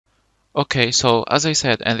Okay, so as I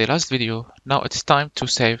said in the last video, now it's time to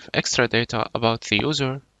save extra data about the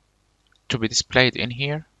user to be displayed in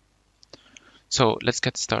here. So let's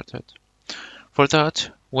get started. For that,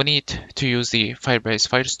 we need to use the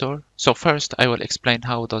Firebase-Firestore. So first I will explain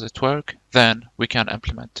how does it work, then we can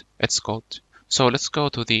implement its code. So let's go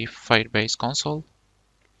to the Firebase console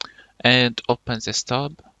and open this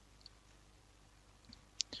tab.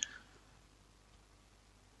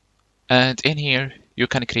 And in here, you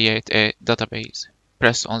can create a database.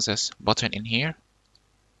 Press on this button in here.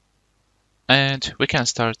 And we can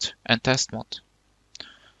start in test mode.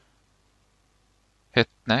 Hit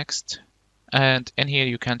next. And in here,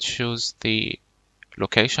 you can choose the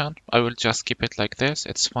location. I will just keep it like this.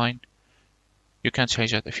 It's fine. You can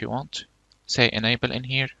change it if you want. Say enable in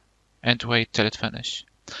here and wait till it finish.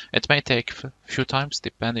 It may take a few times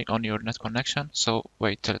depending on your net connection. So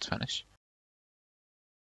wait till it finish.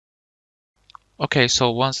 Okay, so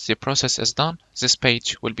once the process is done, this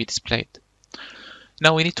page will be displayed.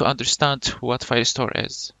 Now we need to understand what Firestore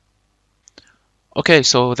is. Okay,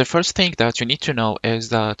 so the first thing that you need to know is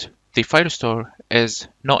that the Firestore is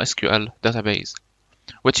NoSQL database,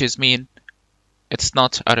 which is mean it's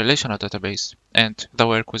not a relational database, and the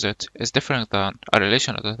work with it is different than a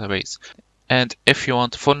relational database. And if you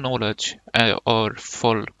want full knowledge or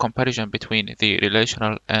full comparison between the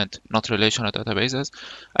relational and not relational databases,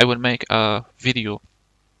 I will make a video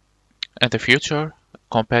in the future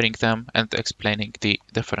comparing them and explaining the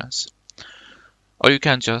difference. Or you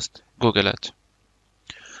can just Google it.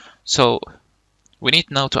 So we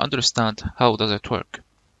need now to understand how does it work.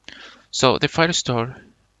 So the Firestore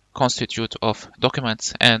constitutes of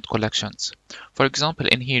documents and collections. For example,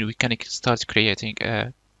 in here we can start creating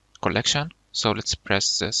a collection. So let's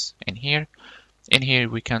press this in here. In here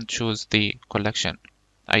we can choose the collection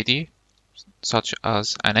ID, such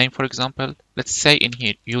as a name, for example. Let's say in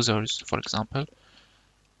here users, for example.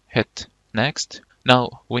 Hit next.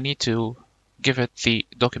 Now we need to give it the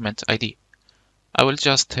document ID. I will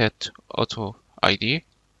just hit auto ID.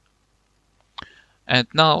 And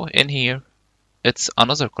now in here, it's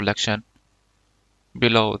another collection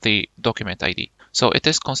below the document ID. So it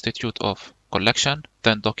is constitute of collection,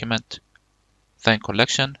 then document, then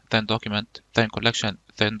collection, then document, then collection,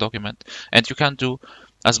 then document. And you can do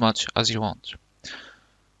as much as you want.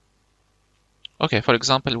 Okay, for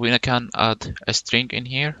example, we can add a string in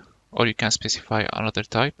here, or you can specify another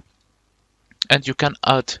type. And you can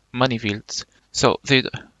add many fields. So the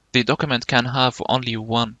document can have only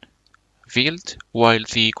one field, while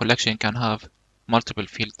the collection can have multiple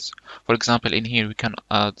fields. For example, in here we can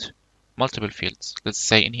add multiple fields. Let's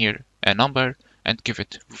say in here a number and give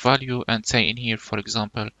it value, and say in here, for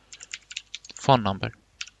example, phone number.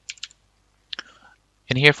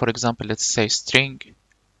 In here, for example, let's say string,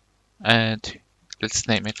 and let's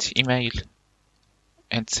name it email,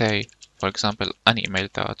 and say, for example, any email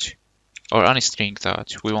that or any string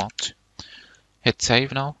that we want. Hit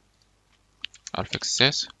save now. I'll fix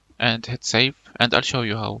this and hit save, and I'll show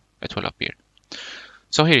you how it will appear.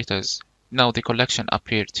 So here it is. Now the collection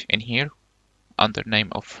appeared in here under name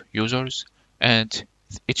of users, and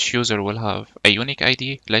each user will have a unique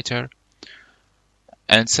ID later.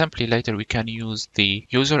 And simply later we can use the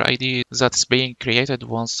user ID that's being created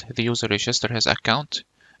once the user registers his account.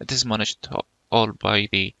 It is managed all by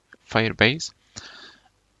the Firebase.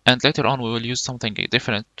 And later on we will use something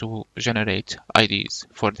different to generate IDs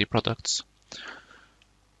for the products.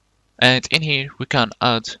 And in here we can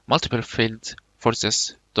add multiple fields for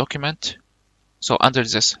this document. So under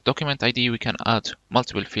this document ID we can add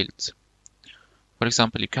multiple fields. For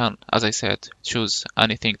example, you can, as I said, choose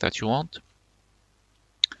anything that you want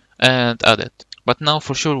and add it. But now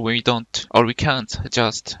for sure we can't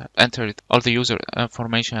just enter all the user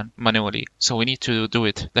information manually. So we need to do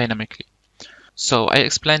it dynamically. So I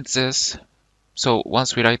explained this. So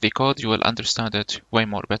once we write the code, you will understand it way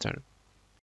more better.